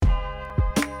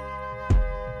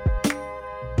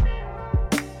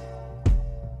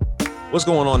What's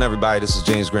going on, everybody? This is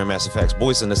James Grandmaster Facts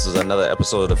Boyce, and this is another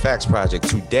episode of the Facts Project.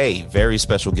 Today, very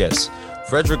special guest,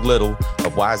 Frederick Little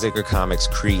of Acre Comics,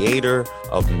 creator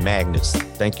of Magnus.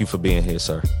 Thank you for being here,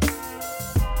 sir.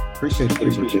 Appreciate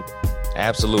it.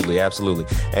 Absolutely.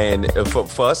 And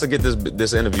for us to get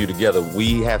this interview together,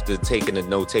 we have to take in the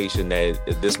notation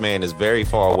that this man is very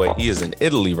far away. He is in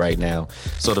Italy right now.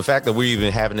 So the fact that we're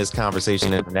even having this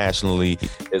conversation internationally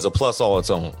is a plus all its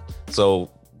own. So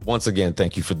once again,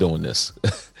 thank you for doing this.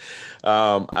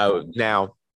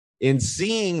 Now, in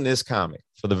seeing this comic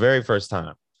for the very first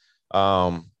time,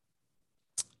 I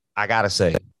gotta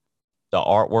say, the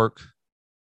artwork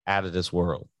out of this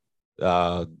world.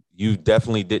 You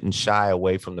definitely didn't shy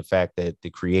away from the fact that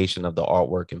the creation of the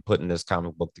artwork and putting this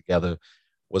comic book together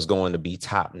was going to be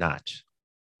top notch.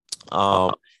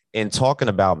 And talking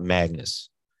about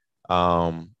Magnus,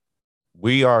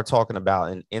 we are talking about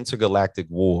an intergalactic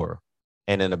war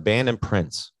and an abandoned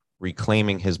prince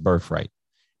reclaiming his birthright.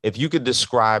 If you could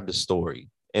describe the story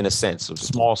in a sense, a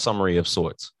small summary of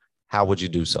sorts, how would you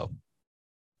do so?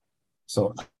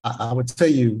 So I would tell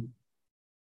you,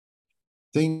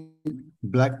 think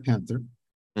Black Panther,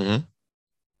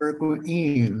 circle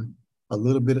in a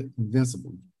little bit of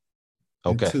Invincible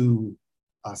into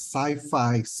a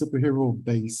sci-fi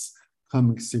superhero-based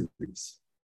comic series.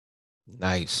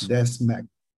 Nice. That's Mac.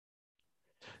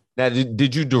 Now,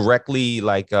 did you directly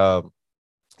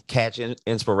catch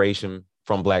inspiration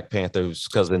from Black Panthers?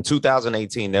 Because in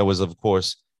 2018, there was, of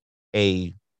course,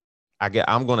 I'm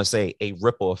going to say a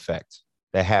ripple effect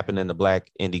that happened in the Black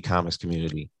indie comics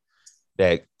community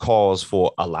that calls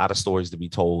for a lot of stories to be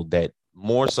told that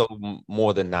more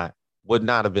than not would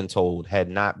not have been told had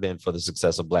not been for the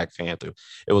success of Black Panther.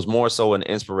 It was more so an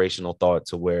inspirational thought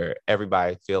to where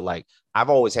everybody feel like I've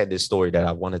always had this story that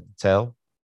I wanted to tell.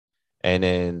 And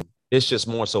then this just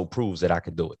more so proves that I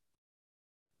could do it.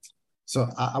 So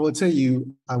I will tell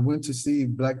you, I went to see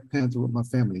Black Panther with my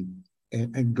family,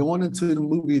 and going into the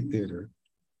movie theater,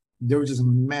 there were just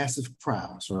massive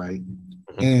crowds, right?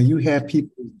 Mm-hmm. And you had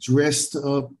people dressed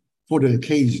up for the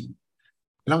occasion.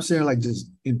 And I'm sitting like just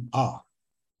in awe.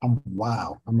 I'm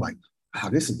like, wow,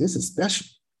 this is special.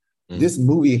 Mm-hmm. This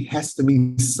movie has to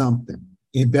mean something.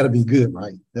 It better be good,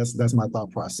 right? That's my thought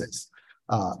process.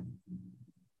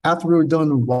 After we were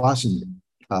done watching it,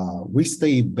 we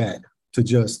stayed back to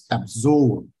just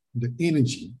absorb the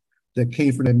energy that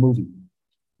came from that movie.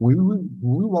 When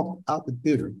we walked out the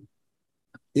theater,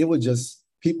 it was just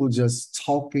people just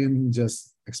talking,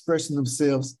 just expressing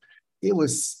themselves. I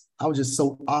was just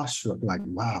so awestruck, like,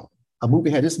 wow, a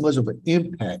movie had this much of an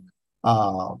impact.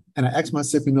 And I asked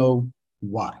myself,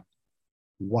 why?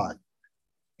 Why?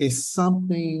 It's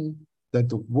something that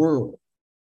the world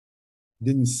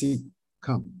didn't see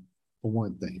coming, for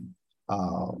one thing.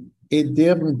 It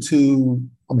delved into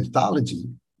a mythology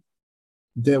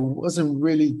that wasn't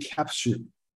really captured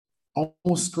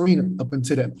on screen up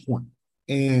until that point.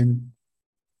 And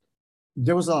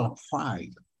there was a lot of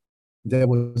pride that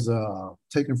was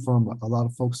taken from a lot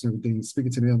of folks and everything,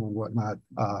 speaking to them and whatnot,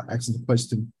 asking the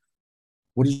question,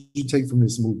 what did you take from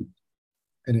this movie?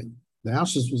 And the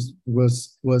answer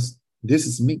was, this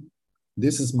is me.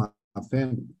 This is my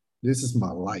family. This is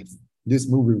my life. This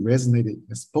movie resonated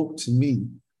and spoke to me.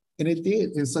 And it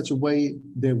did in such a way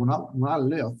that when I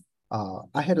left,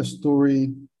 I had a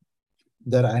story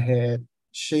that I had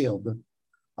shelved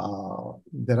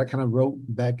that I kind of wrote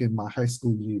back in my high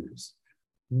school years.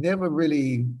 Never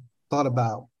really thought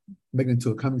about making it into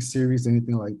a comic series or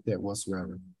anything like that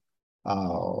whatsoever.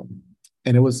 And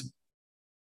it was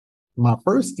my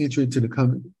first entry to the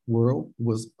comic world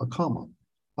was a comic.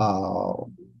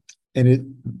 And it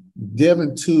delved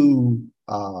into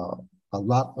a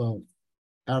lot of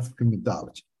African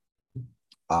mythology.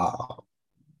 But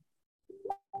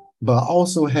I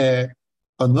also had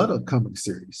another comic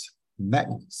series,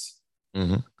 Magnus.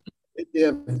 Mm-hmm. It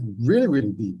delved really,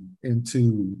 really deep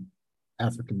into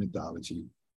African mythology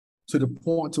to the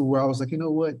point to where I was like, you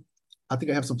know what? I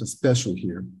think I have something special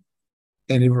here.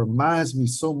 And it reminds me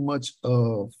so much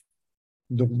of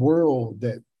the world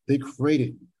that they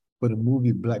created for the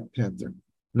movie Black Panther.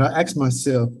 And I asked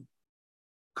myself,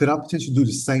 could I potentially do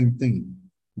the same thing?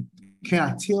 Can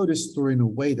I tell this story in a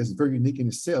way that's very unique in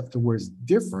itself to where it's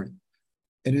different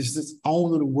and it's its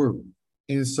own little world?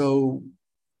 And so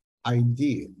I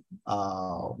did.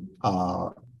 I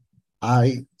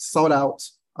sought out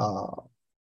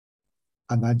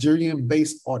a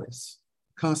Nigerian-based artist,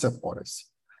 concept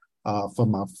artist, for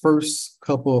my first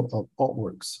couple of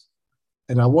artworks.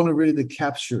 And I wanted really to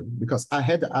capture, because I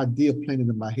had the idea planted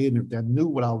in my head and I knew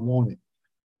what I wanted.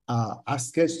 I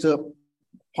sketched up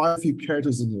quite a few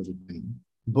characters in everything.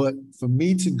 But for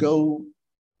me to go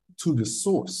to the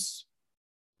source,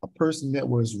 a person that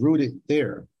was rooted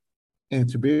there, and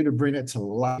to be able to bring that to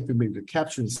life and be able to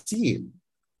capture and see it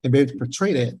and be able to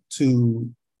portray that to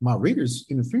my readers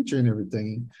in the future and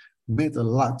everything meant a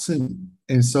lot to me.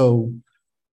 And so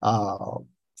uh,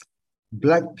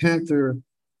 Black Panther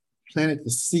planted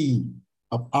the seed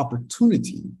of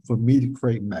opportunity for me to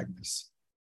create Magnus.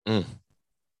 Mm.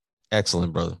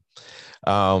 Excellent, brother.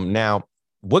 Now,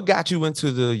 what got you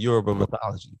into the Yoruba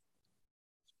mythology?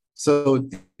 So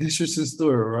interesting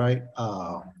story, right?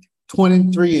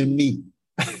 23 and me.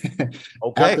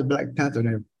 Okay. After Black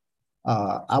Panther,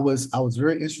 I was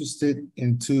very interested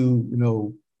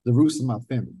into the roots of my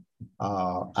family.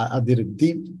 I did a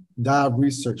deep dive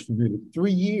research for nearly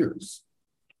 3 years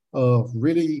of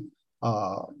really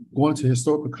going to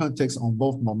historical context on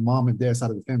both my mom and dad's side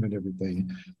of the family and everything,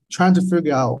 trying to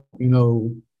figure out,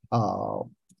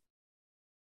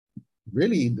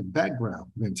 really the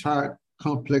background, the entire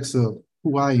complex of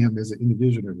who I am as an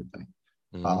individual and everything.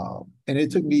 And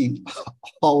it took me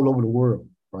all over the world,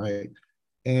 right?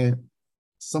 And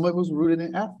some of it was rooted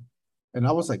in Africa. And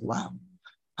I was like, wow,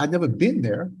 I've never been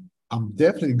there. I'm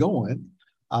definitely going.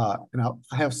 And I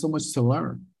have so much to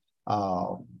learn.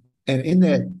 And in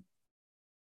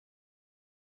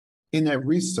that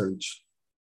research,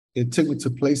 it took me to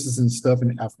places and stuff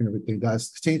in Africa and everything that I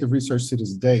continue to research to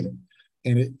this day.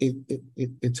 And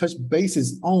it touched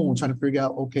bases on trying to figure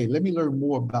out, okay, let me learn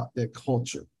more about that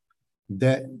culture,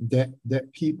 that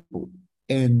people,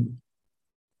 and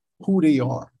who they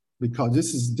are, because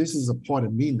this is a part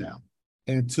of me now,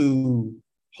 and to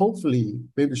hopefully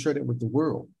be able to share that with the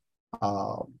world.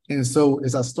 And so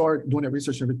as I started doing that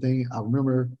research and everything, I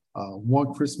remember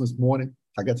one Christmas morning,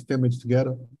 I got the family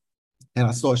together and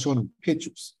I started showing them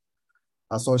pictures.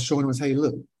 I started showing them, hey,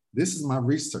 look, this is my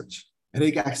research. And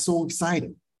they got so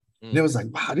excited. And they was like,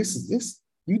 wow, this,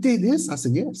 you did this? I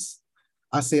said, yes.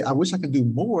 I said, I wish I could do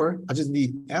more. I just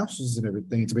need answers and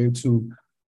everything to be able to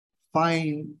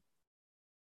find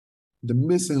the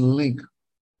missing link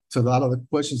to a lot of the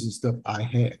questions and stuff I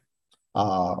had.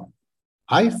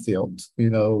 I felt,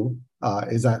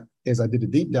 as I did a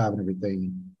deep dive and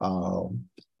everything,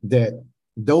 that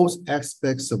those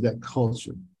aspects of that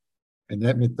culture and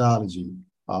that mythology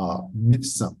meant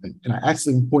something. And I asked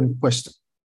an important question.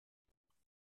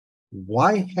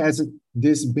 Why hasn't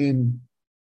this been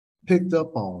picked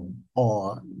up on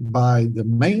or by the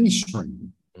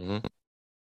mainstream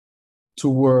to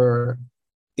where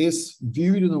it's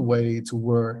viewed in a way to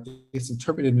where it's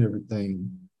interpreted and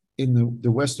everything in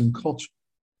the Western culture?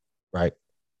 Right.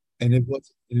 And it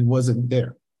wasn't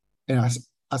there. And I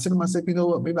said to myself, you know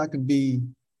what, maybe I can be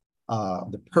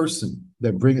the person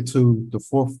that bring it to the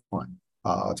forefront,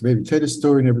 to maybe tell the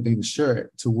story and everything, to share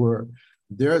it to where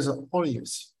there's an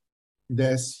audience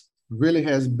that's really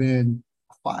has been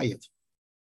quiet,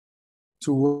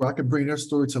 to where I can bring their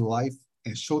story to life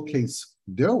and showcase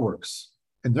their works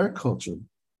and their culture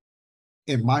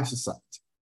in my society,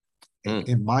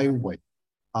 in my way,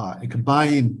 and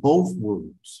combine both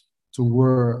worlds to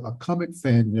where a comic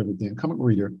fan and everything, a comic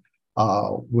reader,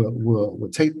 will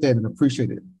take that and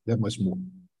appreciate it that much more.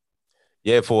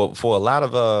 Yeah, for a lot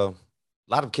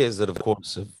of kids that, of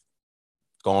course, have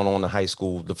gone on to high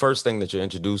school, the first thing that you're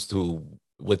introduced to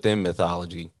within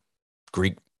mythology,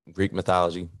 Greek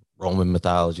mythology, Roman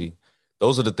mythology,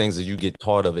 those are the things that you get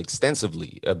taught of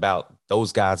extensively about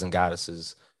those gods and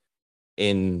goddesses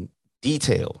in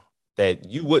detail that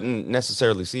you wouldn't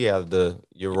necessarily see out of the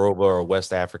Yoruba or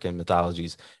West African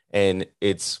mythologies. And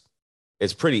it's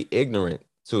pretty ignorant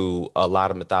to a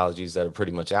lot of mythologies that are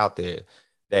pretty much out there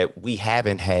that we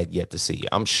haven't had yet to see.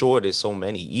 I'm sure there's so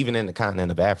many, even in the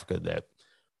continent of Africa, that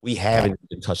we haven't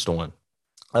even touched on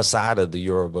aside of the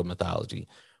Yoruba mythology.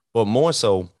 But more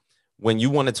so, when you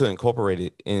wanted to incorporate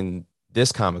it in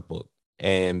this comic book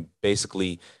and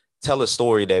basically tell a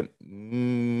story that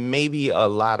maybe a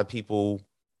lot of people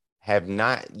have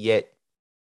not yet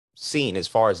seen as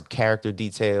far as character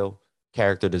detail,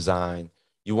 character design.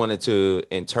 You wanted to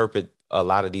interpret a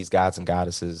lot of these gods and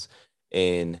goddesses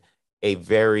in a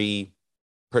very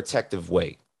protective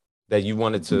way, that you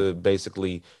wanted to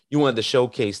basically, you wanted to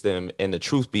showcase them and the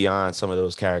truth beyond some of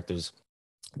those characters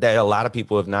that a lot of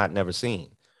people have never seen.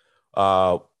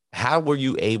 How were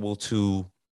you able to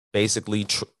basically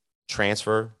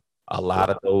transfer a lot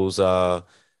of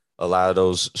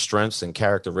those strengths and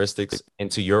characteristics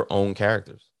into your own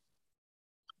characters?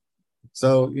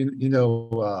 So,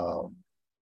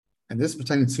 and this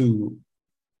pertaining to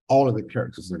all of the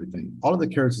characters and everything. All of the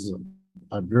characters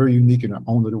are very unique in their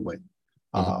own little way.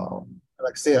 Like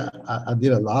I said, I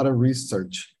did a lot of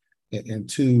research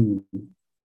into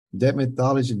that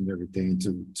mythology and everything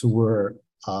to where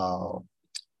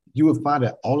you would find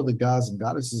that all of the gods and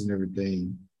goddesses and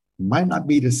everything might not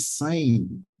be the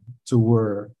same to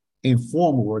where in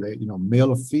form where they,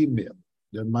 male or female.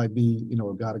 There might be, a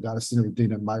god or goddess and everything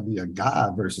that might be a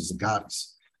god versus a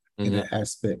goddess in that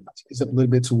aspect. It's up a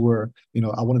little bit to where,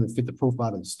 I wanted to fit the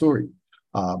profile of the story.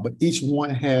 But each one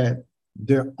had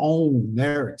their own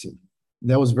narrative.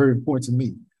 That was very important to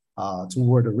me, to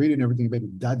where the reader and everything able to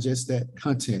digest that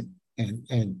content and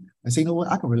say, you know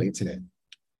what, I can relate to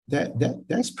that.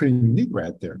 That's pretty unique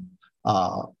right there.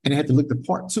 And it had to look the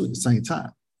part too at the same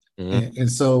time.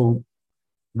 And so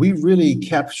we really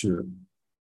captured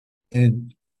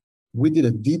and we did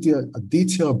a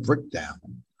detailed breakdown.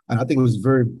 And I think it was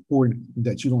very important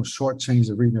that you don't shortchange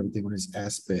the reading everything on this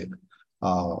aspect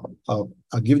of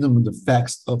giving them the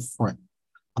facts up front.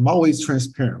 I'm always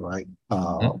transparent, right?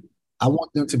 I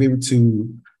want them to be able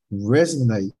to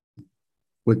resonate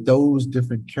with those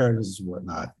different characters and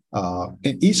whatnot.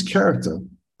 And each character,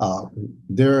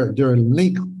 they're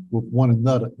linked with one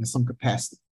another in some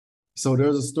capacity. So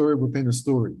there's a story within a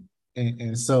story.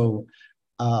 And so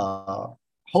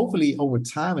hopefully over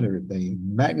time and everything,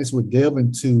 Magnus would delve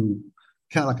into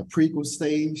kind of like a prequel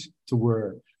stage to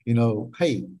where,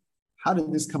 hey, how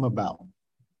did this come about?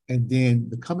 And then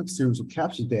the comic series will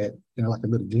capture that, like a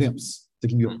little glimpse to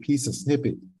give you a piece of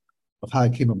snippet of how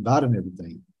it came about and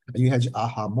everything. And you had your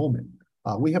aha moment.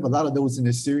 We have a lot of those in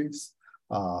this series.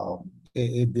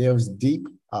 It delves deep.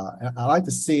 I like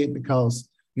to say it because,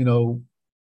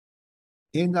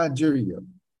 in Nigeria,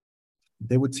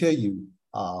 they would tell you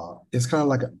it's kind of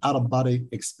like an out-of-body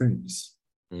experience.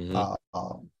 In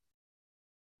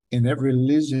every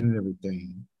religion and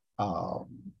everything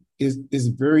is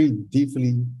very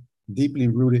deeply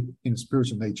rooted in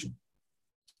spiritual nature.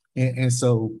 And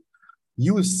so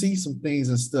you would see some things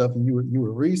and stuff, and you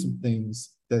would read some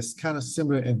things that's kind of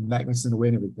similar in Magnus in a way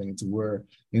and everything, to where,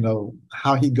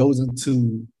 how he goes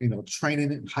into,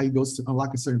 training it, how he goes to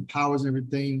unlocking certain powers and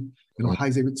everything, how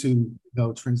he's able to,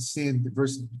 transcend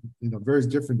various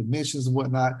different dimensions and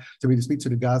whatnot, to be able to speak to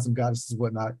the gods and goddesses and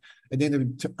whatnot. And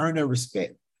then to earn their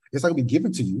respect. It's not going to be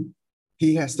given to you.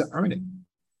 He has to earn it.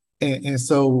 And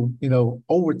so,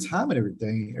 over time and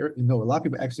everything, a lot of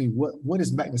people actually, what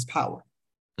is Magnus' power?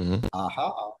 You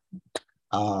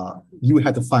would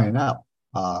have to find out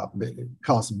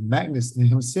because Magnus in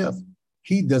himself,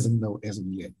 he doesn't know as of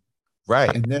yet.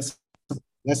 Right. And that's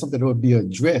something that will be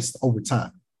addressed over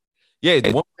time. Yeah,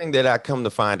 one thing that I come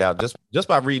to find out just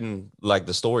by reading like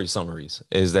the story summaries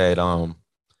is that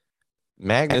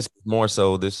Magnus is more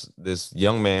so this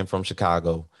young man from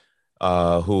Chicago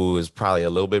who is probably a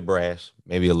little bit brash,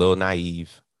 maybe a little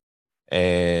naive,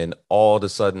 and all of a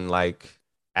sudden, like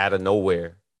out of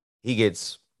nowhere, he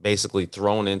gets basically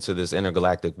thrown into this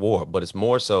intergalactic war. But it's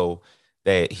more so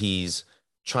that he's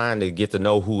trying to get to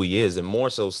know who he is, and more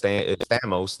so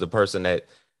Stamos, the person that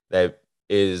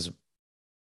is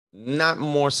not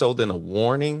more so than a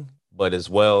warning, but as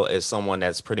well as someone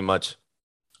that's pretty much,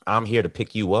 I'm here to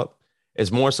pick you up.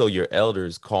 It's more so your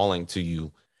elders calling to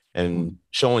you and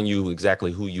showing you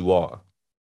exactly who you are.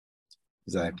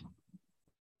 Exactly.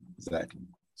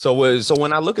 So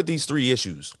when I look at these three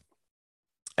issues,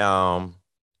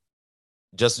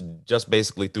 just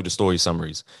basically through the story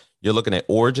summaries, you're looking at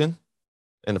origin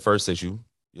in the first issue,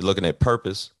 you're looking at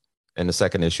purpose in the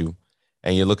second issue,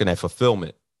 and you're looking at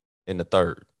fulfillment in the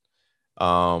third.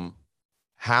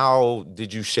 How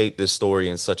did you shape this story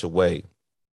in such a way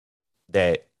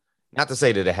that, not to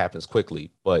say that it happens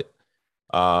quickly, but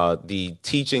the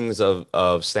teachings of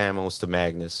Stamos to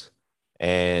Magnus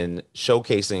and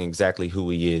showcasing exactly who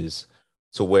he is,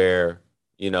 to where,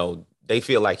 they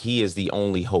feel like he is the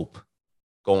only hope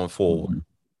going forward,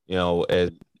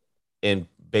 and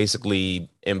basically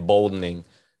emboldening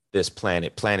this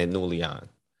planet Nuleon.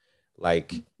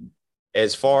 Like,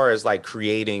 as far as like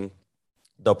creating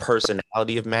the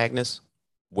personality of Magnus,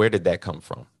 where did that come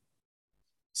from?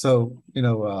 So,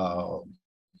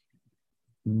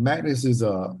 Magnus is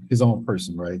his own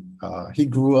person, right? He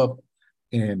grew up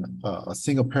in a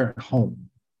single parent home.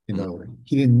 He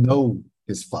didn't know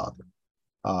his father.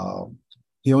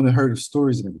 He only heard of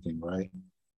stories and everything, right?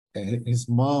 And his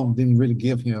mom didn't really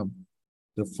give him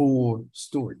the full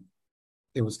story.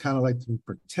 It was kind of like to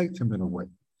protect him in a way.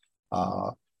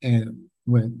 And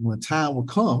when time would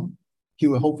come, he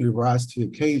would hopefully rise to the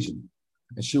occasion,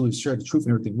 and she would share the truth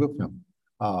and everything with him.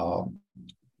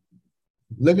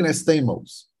 Looking at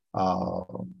Stamos,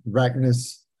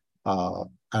 Magnus, and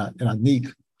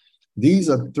Anik, these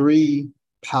are three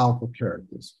powerful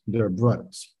characters. They're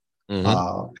brothers.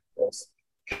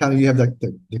 Kind of, you have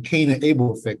the Cain and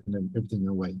Abel effect and everything in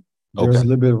a way. There's Okay. a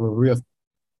little bit of a rift,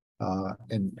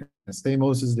 and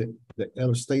Stamos is the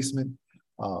elder statesman.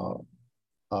 Uh,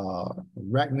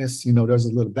 Magnus, there's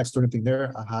a little backstory thing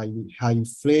there, how you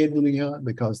fled really young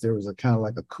because there was a kind of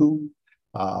like a coup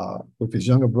with his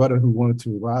younger brother who wanted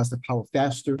to rise to power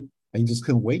faster, and he just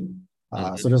couldn't wait.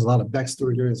 So there's a lot of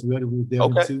backstory there as well that we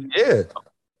delve Okay. into. Yeah.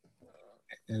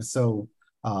 And so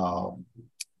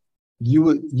you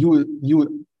would,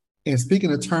 and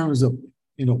speaking in terms of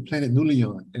planet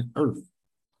Nulion and Earth,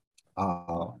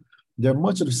 uh, they're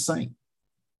much of the same,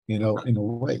 in a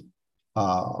way.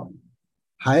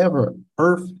 However,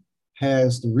 Earth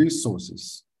has the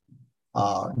resources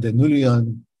that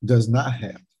Nulion does not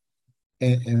have.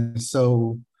 And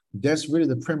so that's really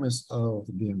the premise of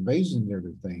the invasion and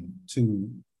everything, to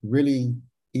really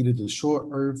either destroy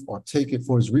Earth or take it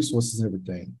for its resources and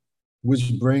everything,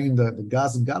 which bring the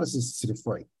gods and goddesses to the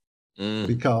fray.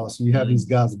 Because you have these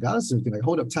gods and goddesses and everything, like,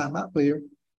 hold up, time out, player.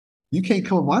 You can't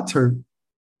come on my turf.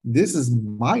 This is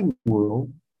my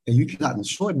world, and you cannot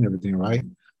destroy it and everything, right?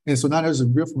 And so now there's a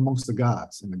rift amongst the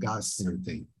gods and the goddesses and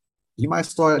everything. You might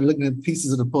start looking at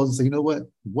pieces of the puzzle and say, you know what?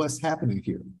 What's happening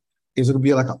here? Is it going to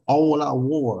be like an all-out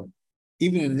war,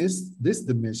 even in this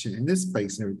dimension, in this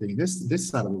space and everything, this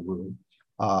side of the world?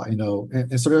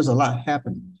 And so there's a lot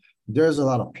happening. There's a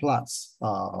lot of plots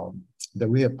that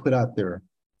we have put out there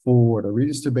for the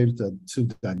readers to be able to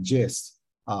digest.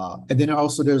 And then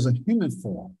also there's a human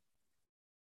form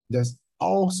that's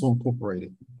also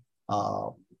incorporated,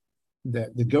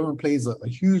 that the government plays a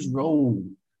huge role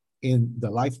in the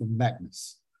life of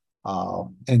Magnus.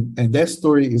 And that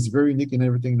story is very unique and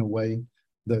everything in a way.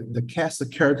 The cast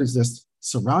of characters that's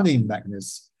surrounding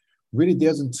Magnus really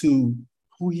delves into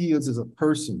who he is as a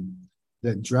person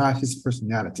that drives his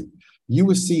personality. You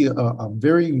would see a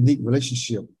very unique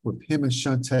relationship with him and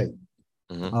Shantae,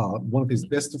 one of his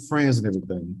best of friends and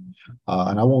everything.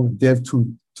 And I won't delve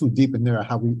too deep in there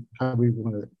how we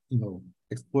want to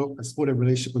explore that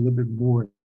relationship a little bit more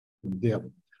in depth.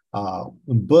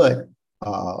 But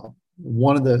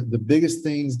one of the biggest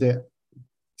things that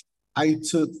I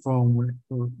took from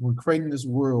when creating this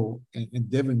world and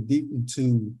delving deep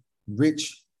into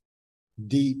rich,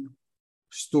 deep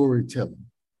storytelling,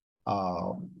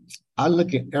 I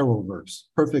look at Arrowverse,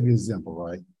 perfect example,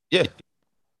 right? Yeah.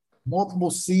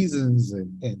 Multiple seasons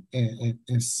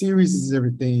and series and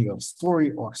everything of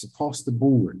story arcs across the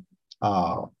board.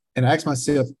 And I asked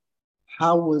myself,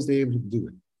 how was they able to do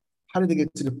it? How did they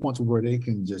get to the point where they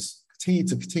can just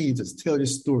continue to tell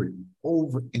this story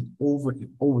over and over and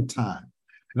over time?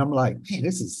 And I'm like, man,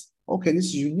 this is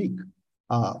unique,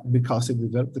 because they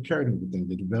developed the character and everything.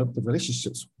 They developed the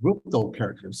relationships with those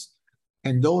characters,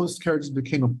 and those characters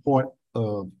became a part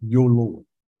of your lore.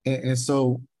 And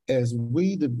so as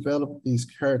we develop these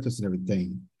characters and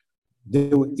everything, they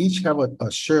will each have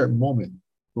a shared moment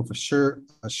with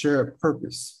a shared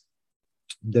purpose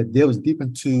that delves deep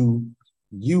into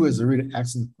you as a reader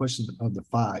asking the question of the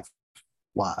five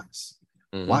whys.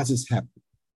 Why is this happening?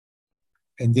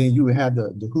 And then you have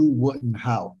the who, what, and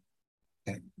how,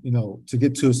 and to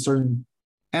get to a certain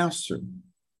answer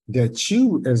that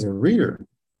you as a reader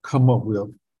come up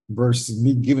with versus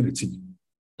me giving it to you.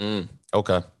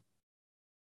 Okay.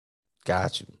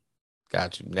 Got you.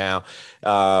 Now,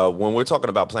 when we're talking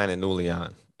about Planet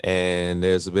Nulion, and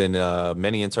there's been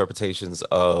many interpretations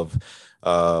of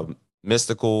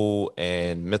mystical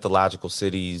and mythological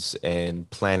cities and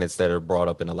planets that are brought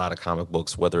up in a lot of comic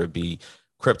books, whether it be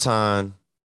Krypton,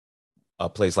 a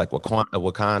place like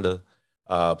Wakanda,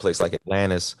 a place like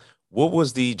Atlantis. What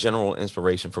was the general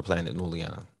inspiration for Planet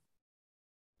Nulion?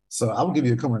 So I will give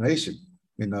you a combination.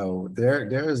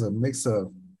 There is a mix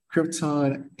of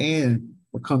Krypton and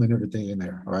Wakanda and everything in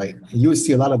there, right? And you would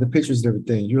see a lot of the pictures and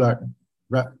everything. You like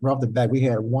right off the bat, we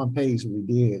had one page we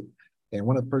did, and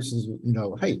one of the persons,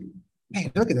 hey,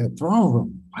 man, look at that throne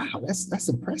room. Wow, that's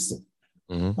impressive.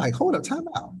 Like, hold up, time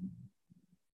out.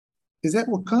 Is that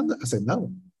Wakanda? I said,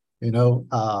 no. I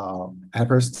had a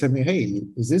person tell me, hey,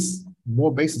 is this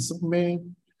more based on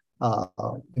Superman? Kind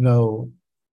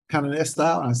of that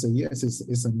style. And I said, yes,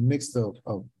 it's a mix of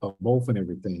both and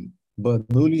everything. But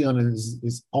Nulion is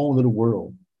its own little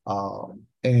world.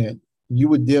 And you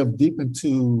would delve deep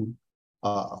into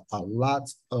a lot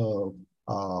of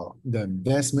the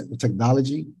investment in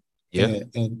technology,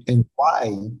 and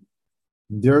why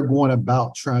they're going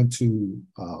about trying to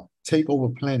take over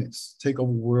planets, take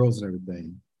over worlds and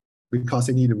everything, because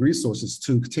they need the resources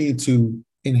to continue to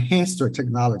enhance their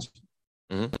technology.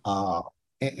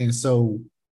 And so,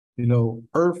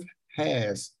 Earth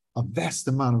has a vast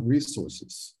amount of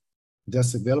resources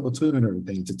that's available to them and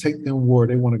everything to take them where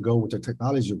they want to go with their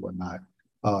technology and whatnot,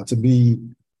 to be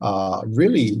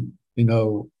really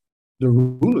the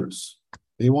rulers.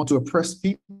 They want to oppress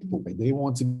people. They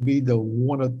want to be the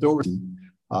one authority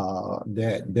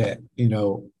that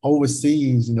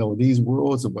oversees these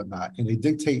worlds and whatnot, and they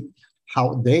dictate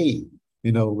how they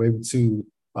were able to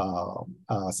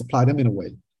supply them in a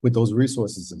way with those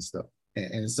resources and stuff.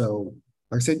 And so,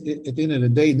 like I said, at the end of the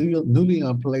day, New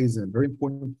Leon plays a very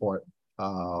important part.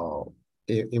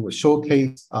 It would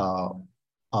showcase a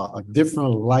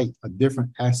different light, a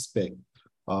different aspect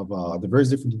of the various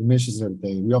different dimensions and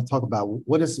everything. We all talk about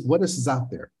what is out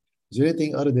there. Is there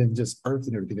anything other than just Earth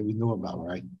and everything that we know about,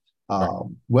 right? Right.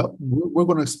 Well, we're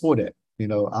going to explore that.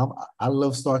 I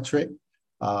love Star Trek.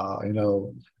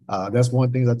 That's one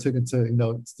of the things I took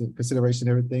into consideration.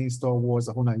 Everything Star Wars,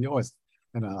 the whole nine yards,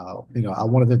 and I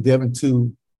wanted to delve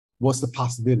into what's the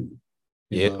possibility,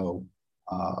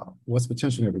 what's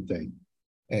potential and everything.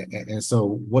 And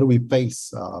so what do we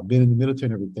face being in the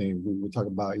military and everything? We talk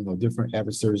about different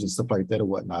adversaries and stuff like that or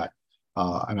whatnot.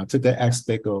 And I took that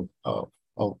aspect of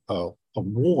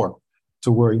war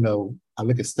to where I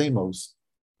look at Stamos,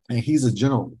 and he's a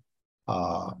general,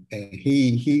 and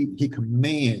he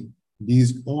commands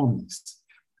these armies,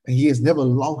 and he has never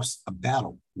lost a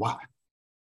battle. Why?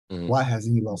 Mm-hmm. Why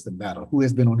hasn't he lost a battle? Who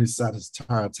has been on his side this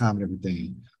entire time and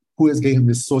everything? Who has gave him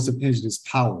this source of energy, this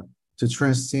power to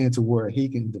transcend to where he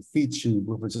can defeat you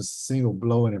with just a single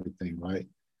blow and everything, right?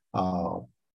 And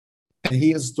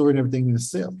he has a story and everything in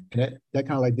himself. And that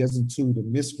kind of like does into the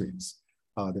Miscreants.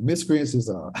 The Miscreants is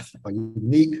a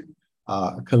unique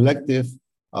collective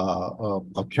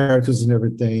of characters and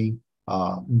everything.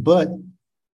 But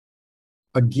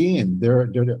again, they're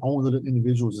their own little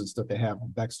individuals and stuff that have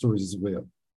backstories as well.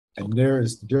 And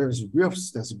there's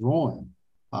rifts that's growing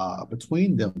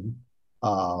between them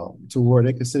to where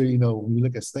they consider, when you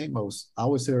look at Stamos, I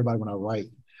always say everybody when I write,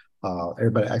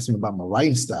 everybody asks me about my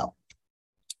writing style.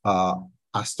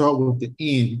 I start with the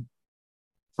end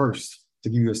first to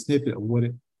give you a snippet of what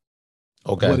it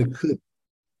could.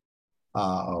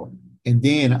 And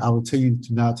then I will tell you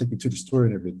to now take you to the story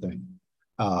and everything.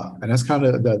 And that's kind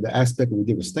of the aspect that we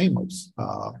did with Stamos.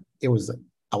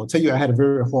 I will tell you, I had a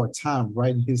very hard time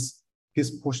writing his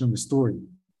portion of the story,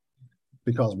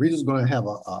 because readers are going to have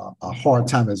a hard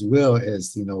time as well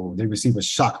as, they receive a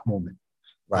shock moment.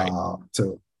 Right.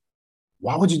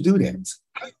 Why would you do that?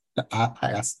 I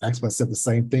ask myself the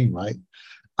same thing, right?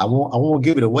 I won't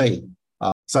give it away.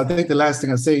 So I think the last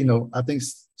thing I say, I think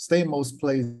Stamos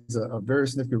plays a very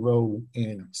significant role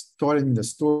in starting the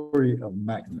story of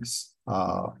Magnus.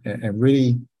 And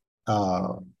really,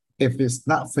 if it's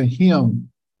not for him,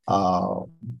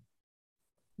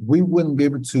 we wouldn't be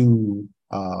able to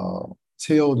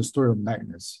tell the story of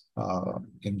Magnus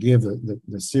and give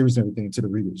the series and everything to the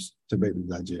readers to be able to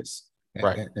digest.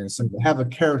 Right. And so to have a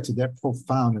character that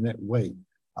profound in that way,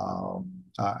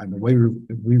 and the way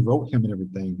we wrote him and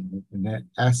everything in that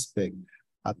aspect,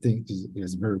 I think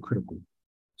is very critical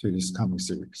to this comic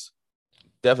series.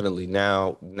 Definitely.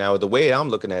 Now, the way I'm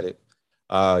looking at it,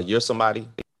 you're somebody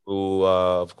who,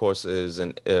 of course, was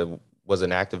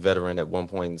an active veteran at one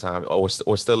point in time, or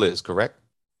still is, correct?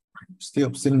 Still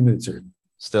in the military.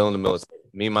 Still in the military.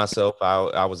 Me, myself,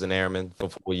 I was an airman for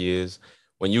 4 years.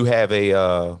 When you have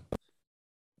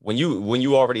when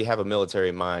you already have a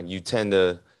military mind, you tend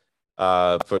to,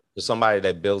 for somebody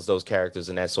that builds those characters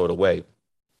in that sort of way,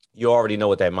 you already know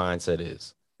what that mindset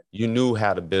is. You knew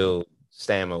how to build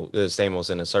Stamos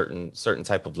in a certain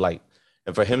type of light.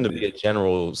 And for him to be a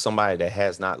general, somebody that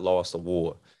has not lost a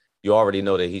war, you already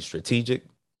know that he's strategic,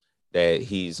 that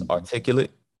he's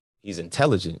articulate, he's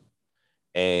intelligent,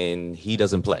 and he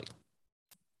doesn't play.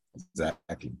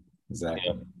 Exactly. Yeah.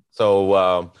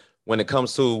 So when it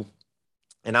comes to,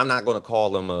 and I'm not going to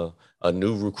call him a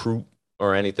new recruit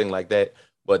or anything like that,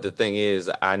 but the thing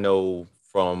is, I know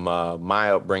from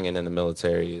my upbringing in the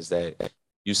military is that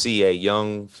you see a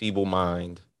young, feeble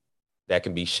mind that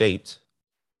can be shaped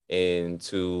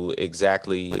into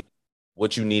exactly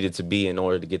what you need it to be in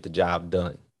order to get the job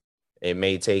done. It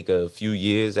may take a few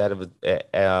years whether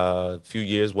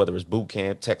it's boot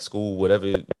camp, tech school,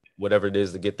 whatever it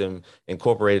is, to get them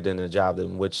incorporated in the job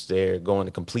in which they're going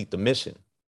to complete the mission.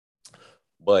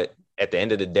 But at the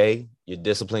end of the day, your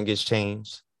discipline gets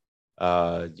changed.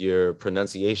 Your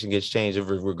pronunciation gets changed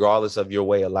regardless of your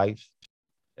way of life.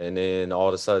 And then all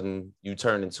of a sudden you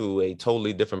turn into a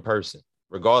totally different person,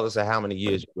 regardless of how many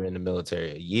years you were in the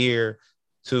military, a year,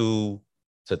 2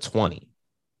 to 20.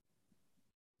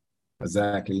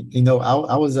 Exactly.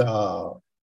 I was an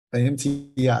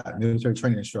MTI, military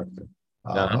training instructor.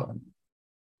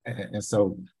 And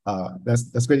so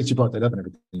that's great that you brought that up and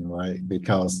everything, right?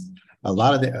 Because a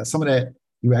lot of some of that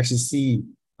you actually see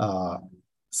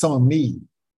some of me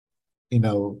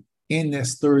in that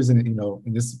stories and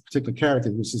in this particular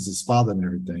character, which is his father and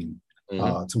everything,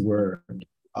 to where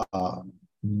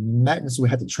Magnus would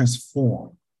have to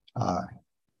transform.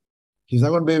 He's not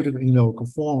going to be able to,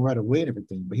 conform right away and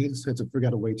everything, but he just had to figure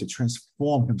out a way to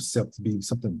transform himself to be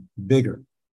something bigger.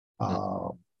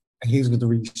 And he's going to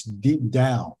reach deep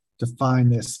down to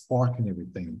find that spark and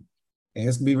everything. And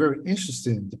it's going to be very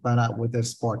interesting to find out what that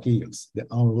spark is that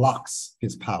unlocks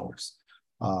his powers.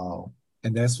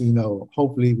 And that's,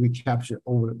 hopefully we capture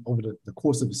over the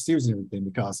course of the series and everything,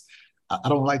 because I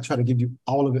don't like try to give you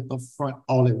all of it up front,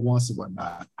 all at once and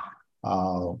whatnot.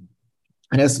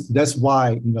 And that's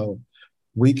why,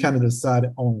 we kind of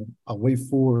decided on a way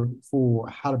forward for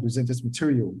how to present this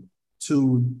material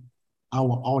to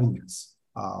our audience.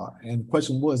 And the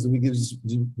question was, do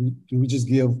we just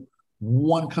give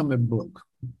one comic book?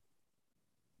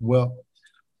 Well,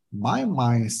 my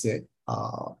mindset,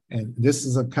 and this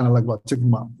is a kind of like what I took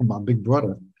from my big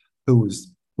brother, who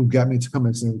got me into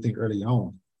comics and everything early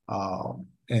on.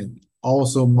 And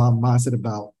also my mindset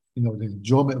about, the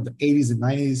enjoyment of the 80s and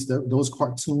 90s, those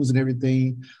cartoons and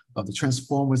everything, of the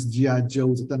Transformers, G.I.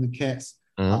 Joes, the Thundercats,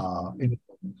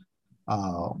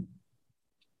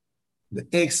 the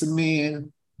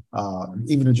X-Men,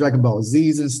 even the Dragon Ball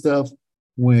Z's and stuff,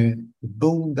 when the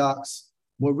Boondocks,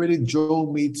 what really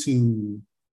drove me to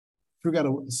figure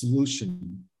out a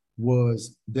solution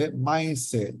was that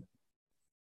mindset.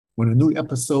 When a new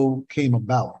episode came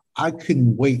about, I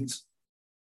couldn't wait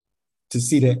to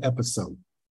see that episode.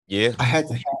 Yeah. I had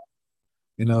to have,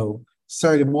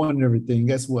 Saturday morning and everything.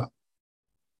 Guess what?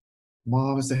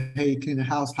 Mom said, hey, clean the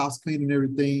house clean and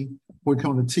everything. We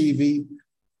come on the TV.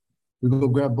 We go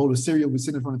grab a bowl of cereal. We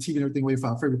sit in front of the TV and everything, wait for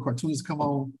our favorite cartoons to come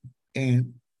on.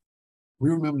 And we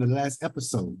remember the last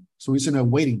episode. So we sitting there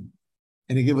waiting.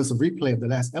 And they give us a replay of the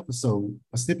last episode,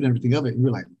 a snippet and everything of it. And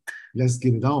we're like, let's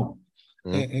get it on.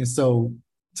 And so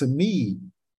to me,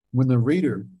 when the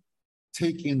reader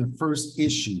take in the first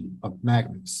issue of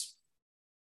Magnus,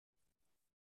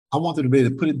 I want them to be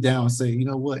able to put it down and say, you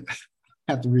know what,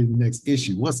 I have to read the next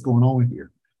issue. What's going on here?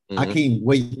 I can't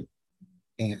wait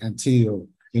until,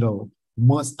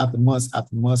 months after months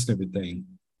after months and everything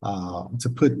to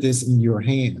put this in your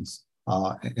hands.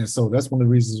 And so that's one of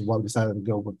the reasons why we decided to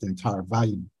go with the entire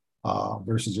volume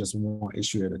versus just one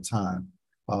issue at a time.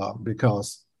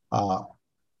 Because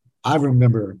I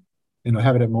remember,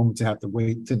 having that moment to have to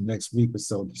wait till the next week or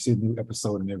so to see a new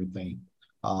episode and everything.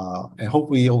 And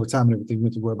hopefully over time and everything, we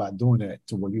have to worry about doing that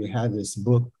to where you have this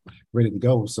book ready to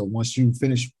go. So once you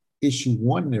finish issue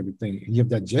 1 and everything, and you have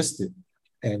digested,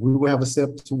 and we will have a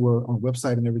step to where on the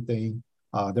website and everything,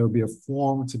 there will be a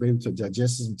form to be able to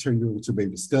digest this material, to be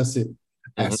able to discuss it,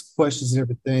 ask questions and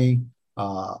everything.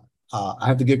 I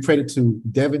have to give credit to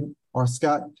Devin R.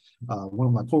 Scott, one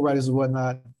of my co-writers and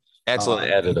whatnot.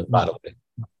 Excellent editor, by the way.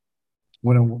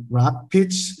 When I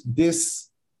pitched this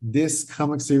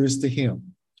comic series to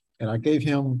him, and I gave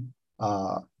him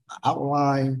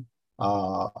outline,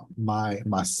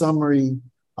 my summary,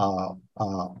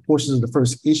 portions of the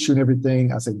first issue and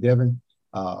everything, I said, Devin,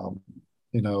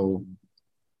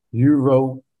 you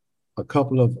wrote a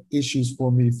couple of issues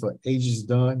for me for Ages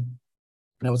Done.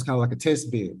 And that was kind of like a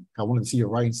test bed. I wanted to see your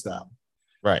writing style.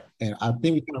 Right. And I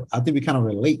think we kind of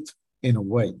relate in a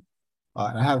way.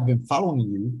 And I have been following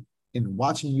you and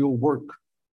watching your work.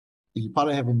 You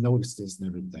probably haven't noticed this and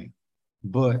everything,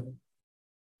 but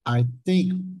I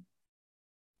think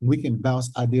we can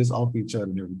bounce ideas off each other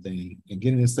and everything and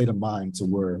get in a state of mind to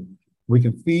where we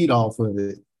can feed off of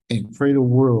it and create a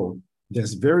world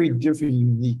that's very different and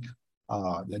unique,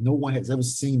 that no one has ever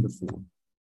seen before,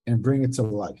 and bring it to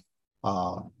life.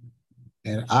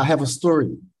 And I have a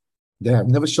story that I've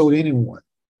never showed anyone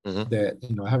that,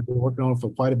 I have been working on for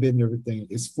quite a bit and everything.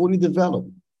 It's fully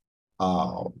developed.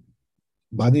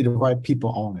 But I need the right people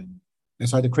on it. And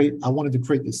so I wanted to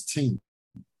create this team.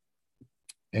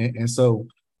 And so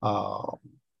I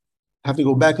have to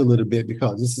go back a little bit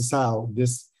because this is how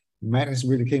this Magnus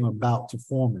really came about to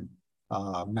forming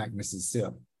Magnus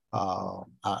itself.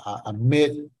 I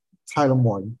met Tyler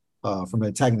Martin from the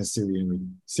Antagonist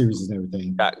series and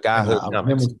everything. Godhood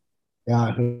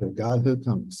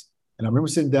Comics. And I remember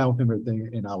sitting down with him and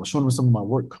everything, and I was showing him some of my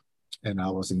work. And I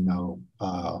was,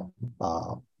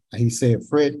 he said,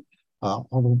 Fred, I'm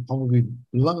going to be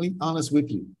bluntly honest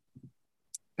with you.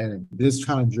 And this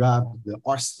trying to drive the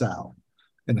art style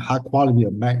and the high quality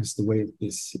of Magnus the way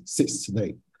it sits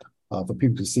today for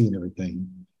people to see and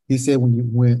everything. He said,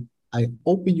 when I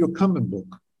open your comic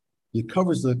book, your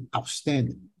covers look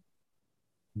outstanding.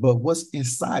 But what's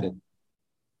inside it,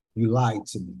 you lied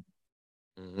to me.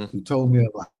 You told me a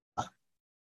lie.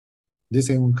 This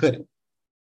ain't gonna cut it.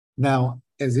 Now,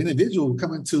 as an individual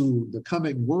coming to the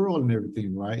comic world and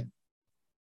everything, right?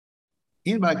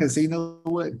 Anybody can say, you know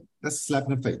what, that's a slap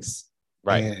in the face.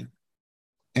 Right.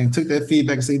 And took that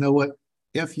feedback and say, you know what,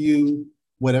 F you,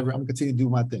 whatever, I'm gonna continue to do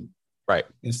my thing. Right.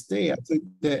 Instead, I took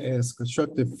that as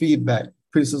constructive feedback,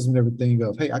 criticism, and everything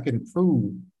of, hey, I can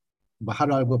improve, but how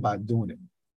do I go about doing it?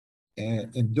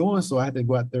 And in doing so, I had to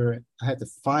go out there, I had to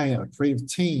find a creative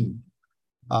team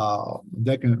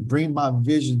that can bring my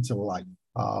vision to life.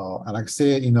 And like I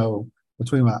said, you know,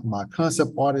 between my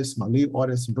concept artist, my lead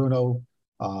artist, Bruno,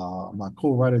 my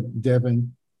co-writer,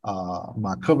 Devin,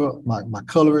 my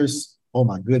colorist, oh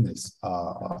my goodness,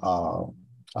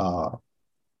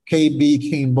 KB,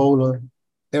 King Bowler,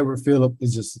 Edward Phillip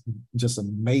is just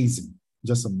amazing,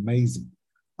 just amazing.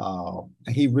 And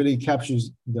he really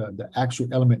captures the actual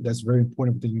element that's very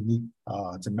important but unique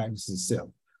to Magnus itself.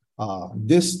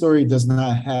 This story does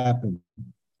not happen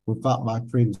without my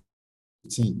creative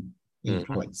team in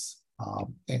place.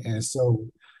 And so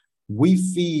we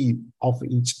feed off of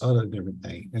each other and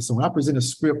everything. And so when I present a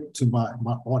script to my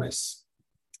artists,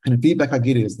 and the feedback I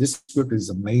get is, this script is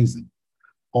amazing.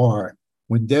 Or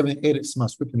when Devin edits my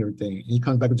script and everything, and he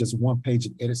comes back with just one page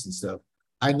of edits and stuff,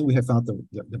 I knew we had found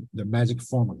the magic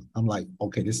formula. I'm like,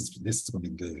 okay, this is gonna be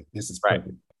good. This is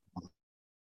perfect.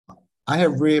 Right. I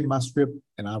have read my script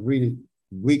and I read it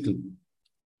weekly,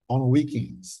 on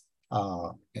weekends.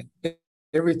 And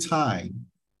every time,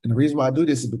 and the reason why I do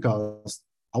this is because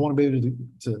I want to be able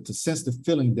to sense the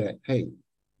feeling that, hey,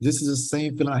 this is the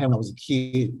same feeling I had when I was a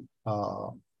kid,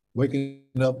 waking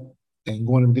up and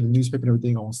going to get the newspaper and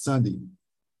everything on Sunday,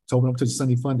 to open up to the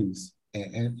Sunday fundies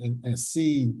and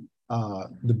see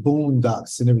the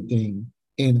boondocks and everything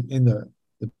in the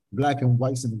black and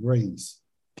whites and the grays,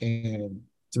 and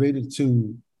to be able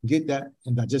to get that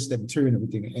and digest that material and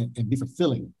everything and be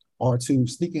fulfilling, or to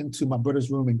sneak into my brother's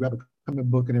room and grab a comic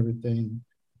book and everything,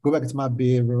 go back into my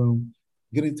bedroom,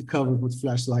 get into cover with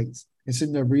flashlights and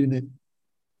sitting there reading it.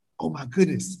 Oh my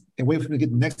goodness. And wait for me to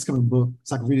get the next comic book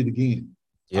so I can read it again.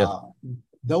 Yeah.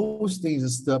 Those things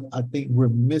and stuff I think we're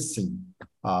missing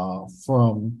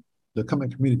from the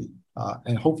comic community.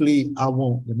 And hopefully I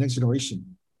want the next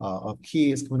generation of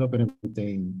kids coming up and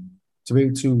everything to be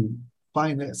able to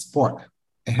find that spark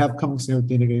and have comics and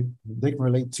everything they can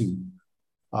relate to,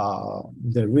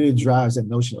 that really drives that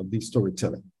notion of deep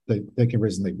storytelling that they can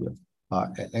resonate with.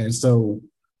 And so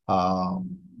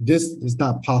this is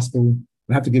not possible.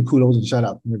 I have to give kudos and shout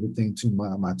out and everything to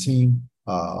my team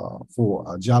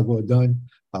for a job well done.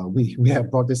 We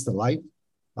have brought this to life.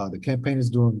 The campaign is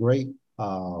doing great,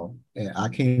 and I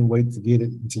can't wait to get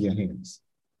it into your hands.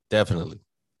 Definitely.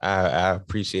 I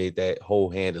appreciate that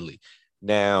wholeheartedly.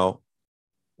 Now,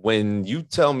 when you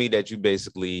tell me that you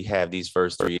basically have these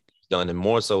first 3 done, and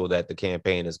more so that the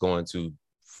campaign is going to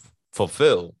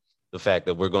fulfill the fact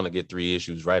that we're going to get 3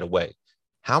 issues right away,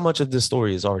 how much of this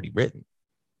story is already written?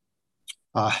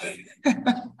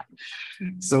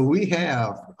 So we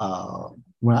have,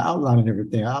 when I outlined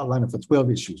everything, I outlined it for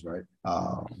 12 issues, right?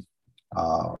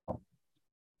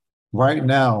 Right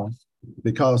now,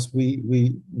 because we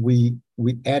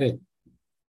added,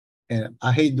 and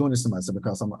I hate doing this to myself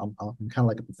because I'm kind of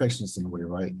like a perfectionist in a way,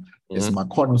 right? It's my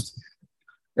cardinals.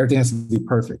 Everything has to be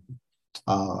perfect.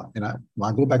 And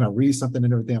when I go back and I read something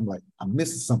and everything, I'm like, I'm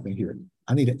missing something here.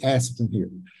 I need to add something here.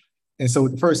 And so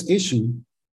with the first issue,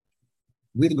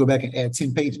 we had to go back and add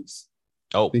 10 pages.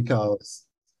 Oh, because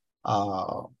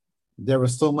there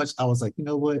was so much. I was like, you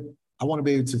know what? I want to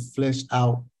be able to flesh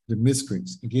out the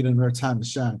miscreants and get them their time to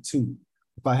shine too,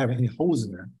 if I have any holes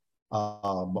in there.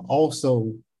 But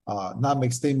also not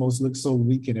make Stamos look so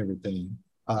weak and everything,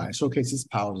 and showcase his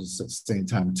powers at the same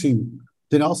time too.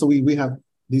 Then also we have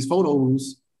these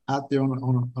photos out there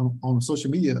on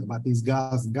social media about these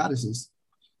gods and goddesses.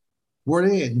 Where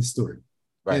they at in the story?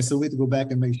 Right. And so we had to go back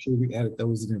and make sure we added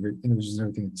those images and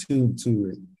everything to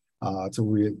it. So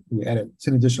we added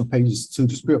 10 additional pages to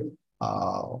the script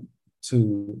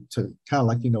to kind of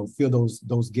like, you know, fill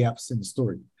those gaps in the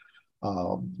story.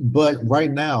 But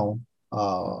right now,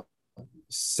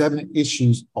 7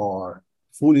 issues are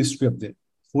fully scripted,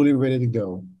 fully ready to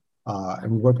go.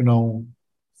 And we're working on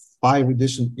 5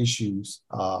 additional issues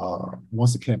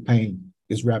once the campaign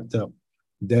is wrapped up.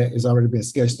 That has already been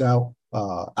sketched out,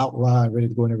 outlined, ready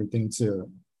to go and everything to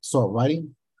start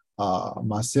writing.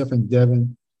 Myself and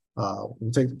Devin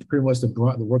will take pretty much the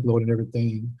brunt, the workload and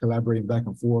everything, collaborating back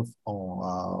and forth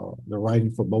on the writing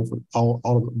for all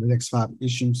of the next 5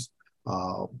 issues.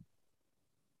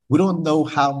 We don't know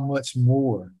how much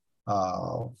more.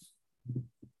 I'm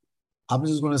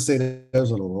just going to say that there's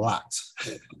a lot.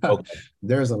 Okay.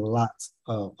 There's a lot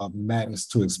of madness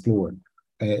to explore.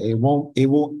 It won't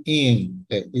end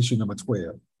at issue number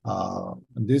 12.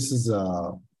 This is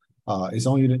its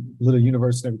own little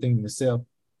universe and everything in itself.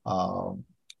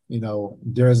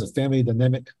 There's a family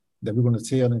dynamic that we're going to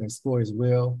tell and explore as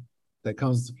well that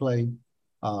comes to play.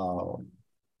 Uh,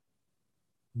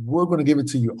 we're going to give it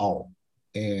to you all,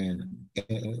 and,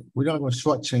 and we're not going to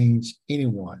shortchange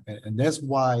anyone, and that's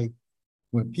why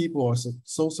when people are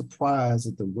so surprised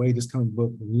at the way this comic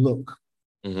book look,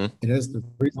 Mm-hmm. and that's the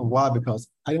reason why, because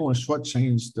I didn't want to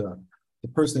shortchange the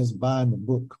person that's buying the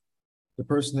book, the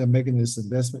person that's making this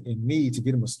investment in me to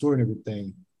get them a story and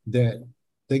everything, that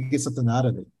they get something out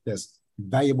of it that's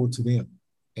valuable to them.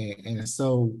 And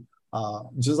so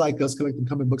just like us collecting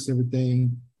comic books and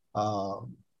everything, uh,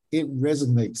 it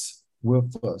resonates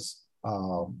with us.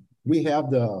 We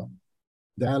have the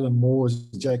Alan Moores,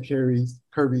 Jack Kirby's,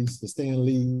 the Stan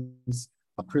Lees,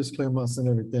 Chris Claremont's and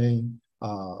everything.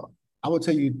 I will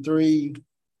tell you three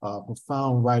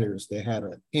profound writers that had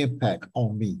an impact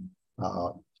on me,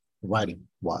 writing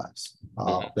wise,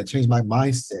 that changed my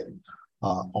mindset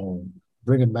on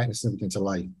bringing Magnus and everything to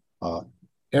life.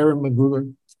 Aaron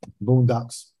McGruder,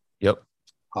 Boondocks. Yep.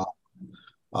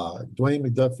 Dwayne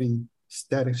McDuffie,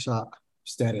 Static Shock,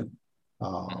 Static,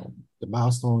 the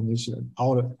Milestone Initiative,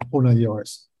 all the whole 9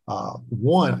 yards.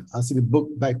 One, I see the book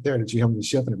back there that you have on the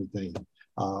shelf and everything.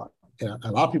 And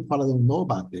a lot of people probably don't know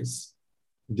about this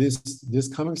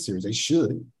comic series. They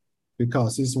should,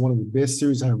 because it's one of the best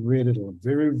series I've read in a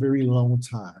very, very long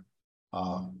time.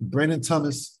 Brandon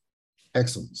Thomas,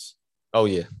 excellence. Oh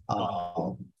yeah.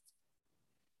 I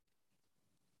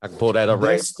can pull that up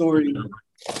right. Story.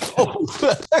 Oh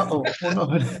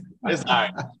no. It's all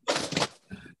right.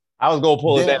 I was gonna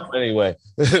pull it down anyway,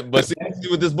 but see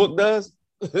what this book does.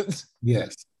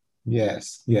 Yes.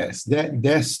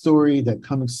 That story, that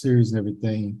comic series, and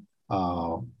everything.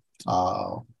 I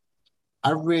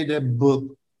read that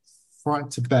book front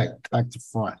to back to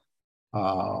front.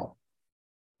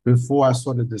 Before I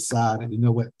sort of decided, you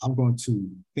know what, I'm going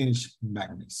to finish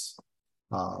Magnus,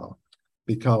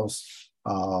 because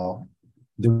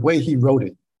the way he wrote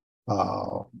it,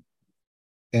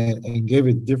 and gave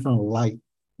it different light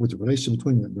with the relationship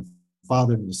between the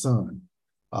father and the son,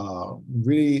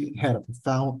 really had a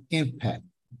profound impact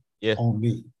on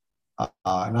me.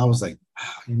 And I was like,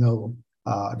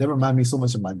 that reminded me so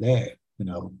much of my dad.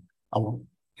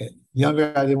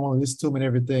 Younger, I didn't want to listen to him and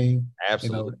everything.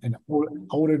 Absolutely. And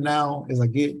older now, as I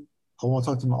get, I want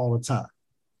to talk to him all the time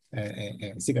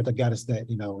and see that I got us that,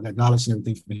 that knowledge and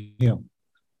everything from him.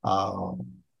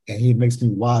 And he makes me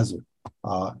wiser.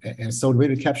 And so the way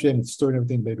to capture that in the story and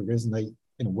everything, to resonate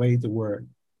in a way to where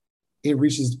it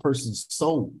reaches the person's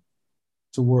soul,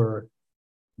 to where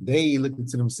they look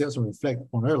into themselves and reflect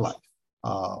on their life.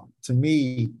 To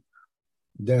me,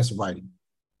 that's writing.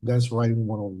 That's writing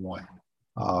 101.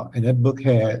 And that book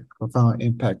had a profound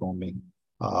impact on me.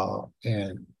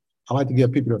 And I like to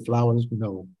give people the flowers,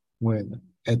 when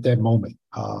at that moment.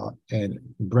 And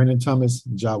Brandon Thomas,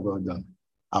 job well done.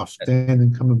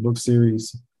 Outstanding comic book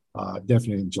series.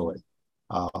 Definitely enjoy it.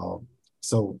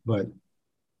 But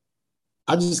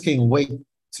I just can't wait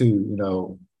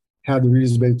to, have the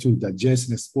readers be able to digest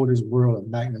and explore this world of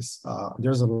Magnus.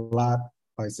 There's a lot,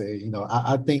 like I say,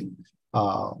 I think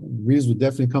readers would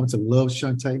definitely come to love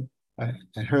Shantae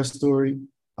and her story.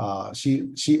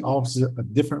 She offers a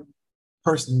different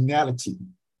personality,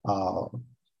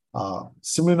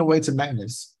 similar in a way to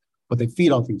Magnus, but they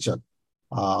feed off each other.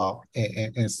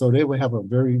 And so they will have a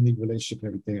very unique relationship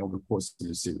and everything over the course of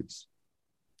the series.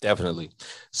 Definitely.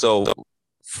 So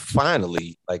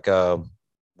finally, like,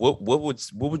 what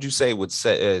would you say would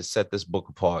set this book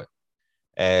apart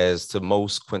as to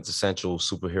most quintessential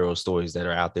superhero stories that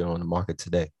are out there on the market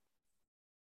today?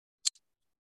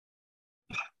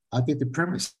 I think the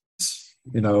premise,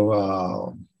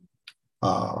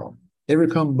 every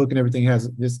comic book and everything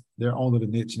has their own little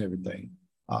niche and everything.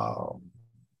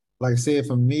 Like I said,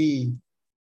 for me,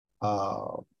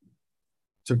 to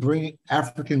bring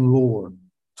African lore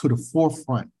to the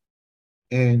forefront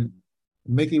and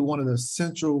make it one of the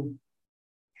central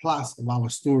plots of our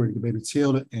story, to be able to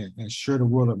tell it and share the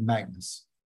world of Magnus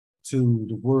to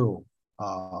the world,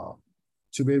 to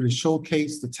be able to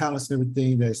showcase the talents and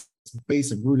everything that's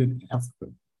based and rooted in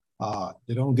Africa.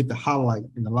 They don't get the highlight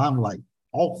in the limelight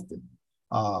often.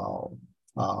 I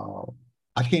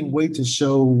can't wait to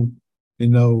show,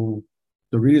 the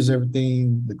readers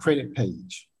everything, the credit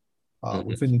page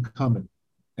within the comic,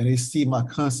 and they see my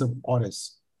concept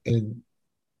artist and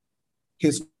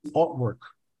his artwork,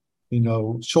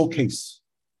 showcase.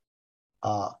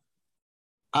 I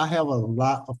have a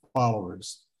lot of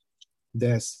followers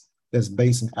that's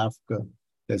based in Africa,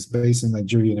 that's based in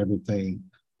Nigeria and everything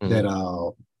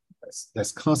that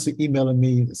that's constantly emailing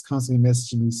me, that's constantly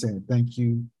messaging me saying thank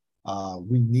you.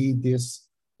 We need this.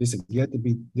 This have yet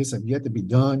to be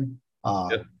done.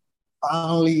 Yeah.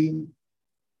 Finally,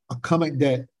 a comic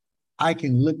that I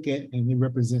can look at and it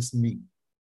represents me.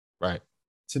 Right.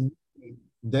 To me,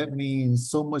 that means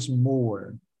so much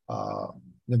more uh,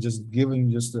 than just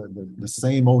giving just the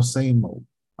same old, same old.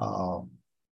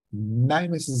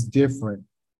 Magnus is different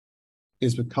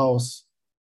is because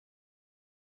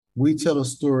we tell a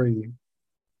story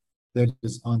that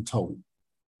is untold,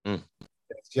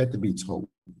 that's yet to be told.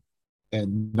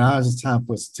 And now is the time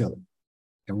for us to tell it.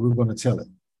 And we're going to tell it.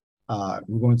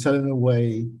 We're going to tell it in a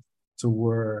way to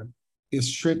where it's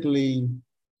strictly,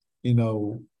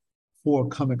 for a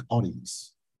comic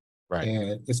audience. Right.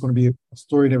 And it's going to be a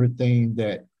story and everything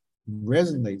that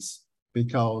resonates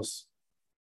because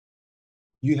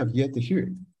you have yet to hear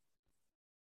it.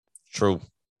 True.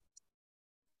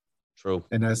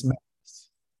 And that's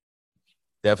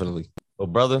definitely. Well,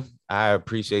 brother, I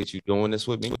appreciate you doing this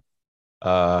with me.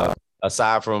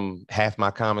 Aside from half my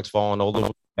comics falling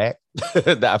over back,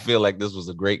 I feel like this was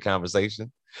a great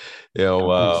conversation.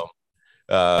 I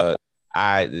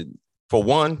for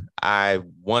one, I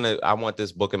want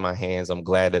this book in my hands. I'm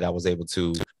glad that I was able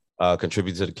to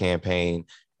contribute to the campaign,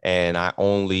 and I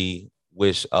only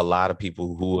wish a lot of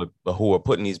people who are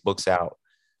putting these books out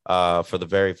for the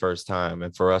very first time,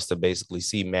 and for us to basically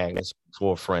see Magnus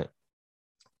forefront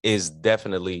is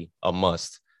definitely a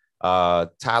must.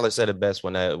 Tyler said it best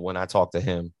when I talked to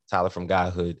him, Tyler from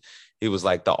Godhood. He was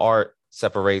like, the art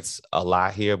separates a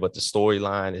lot here, but the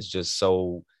storyline is just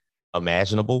so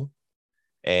imaginable,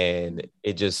 and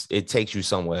it takes you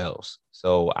somewhere else.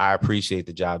 So I appreciate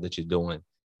the job that you're doing,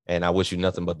 and I wish you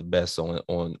nothing but the best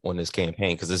on this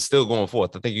campaign, because it's still going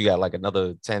forth. I think you got like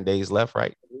another 10 days left,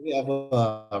 right? We have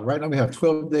right now we have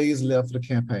 12 days left for the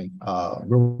campaign.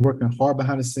 We're working hard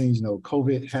behind the scenes.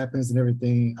 COVID happens and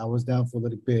everything. I was down for a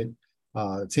little bit.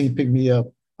 The team picked me up.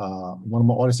 One of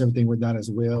my artists, everything went down as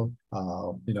well.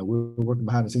 We're working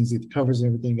behind the scenes to get the covers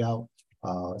and everything out.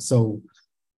 So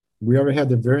we already have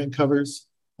the variant covers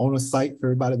on the site for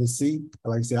everybody to see.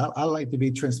 Like I said, I like to be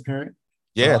transparent.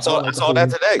 Yeah, I saw that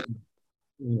today.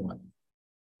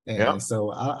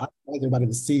 So I like everybody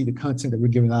to see the content that we're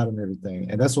giving out and everything.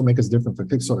 And that's what makes us different from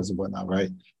Pixar and whatnot, right?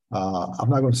 I'm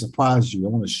not going to surprise you. I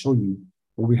want to show you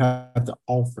what we have to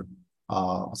offer.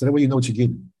 So that way you know what you're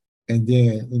getting. And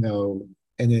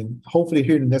then, hopefully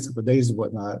here in the next couple of days and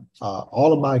whatnot,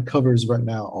 all of my covers right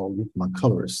now are with my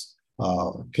colors.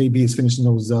 KB is finishing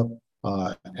those up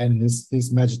and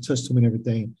his magic touch to me and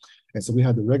everything. And so we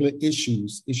have the regular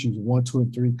issues 1, 2,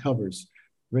 and 3 covers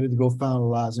ready to go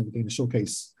finalize everything to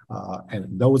showcase.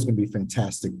 And those are going to be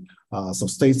fantastic. So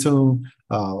stay tuned.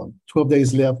 12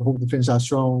 days left. Hope to finish out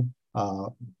strong.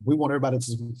 We want everybody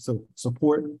to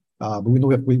support, but we know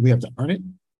we have to earn it.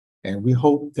 And we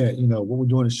hope that, what we're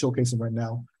doing is showcasing right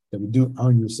now, that we do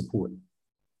earn your support.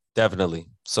 Definitely.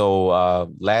 So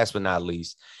last but not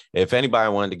least, if anybody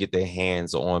wanted to get their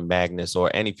hands on Magnus or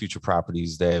any future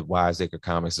properties that Acre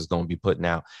Comics is going to be putting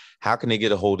out, how can they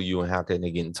get a hold of you and how can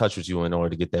they get in touch with you in order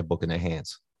to get that book in their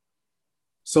hands?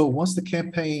 So once the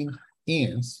campaign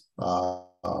ends,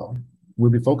 we'll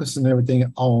be focusing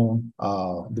everything on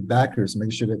the backers,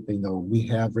 making sure that they know we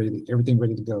have everything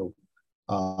ready to go.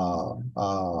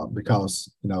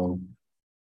 Because,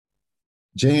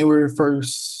 January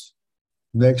 1st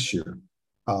next year,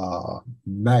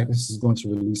 Magnus is going to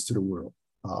release to the world.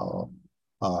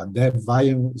 That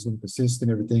volume is going to consist in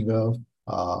everything of,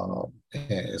 and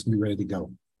it's going to be ready to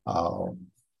go.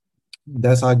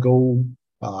 That's our goal.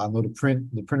 I know the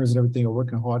printers and everything are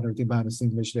working hard and everything behind the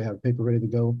scenes to make sure they have paper ready to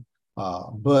go.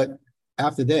 But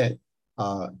after that,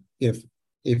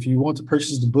 if you want to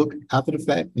purchase the book after the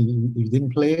fact and you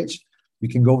didn't pledge, you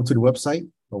can go over to the website,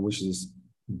 which is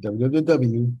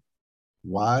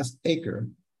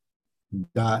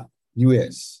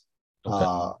www.wiseacre.us. Okay.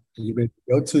 You can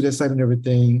go to the site and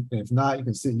everything. And if not, you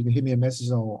can hit me a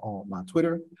message on my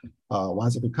Twitter,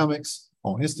 Wiseacre Comics,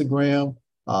 on Instagram,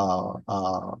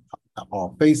 on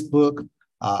Facebook.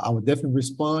 I would definitely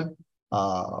respond.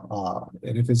 And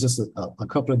if it's just a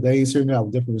couple of days here and there, I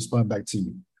will definitely respond back to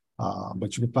you.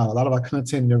 But you can find a lot of our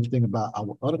content and everything about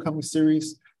our other comic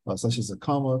series, such as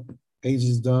Akama,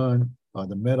 Ages Done,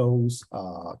 The Meadows,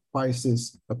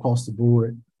 Crisis, across the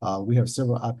board. We have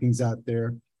several IPs out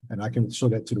there, and I can show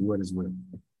that to the world as well.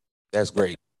 That's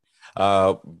great.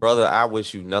 Brother, I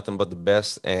wish you nothing but the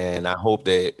best, and I hope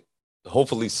that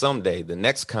hopefully someday, the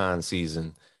next con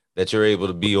season, that you're able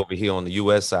to be over here on the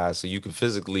US side so you can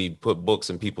physically put books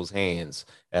in people's hands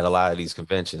at a lot of these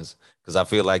conventions. Because I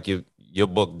feel like your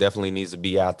book definitely needs to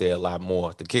be out there a lot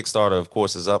more. The Kickstarter, of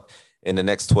course, is up in the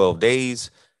next 12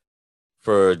 days.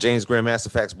 For James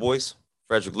Grandmaster Facts Boyce,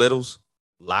 Frederick Littles,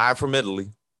 live from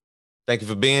Italy. Thank you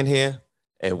for being here,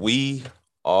 and we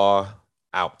are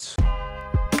out.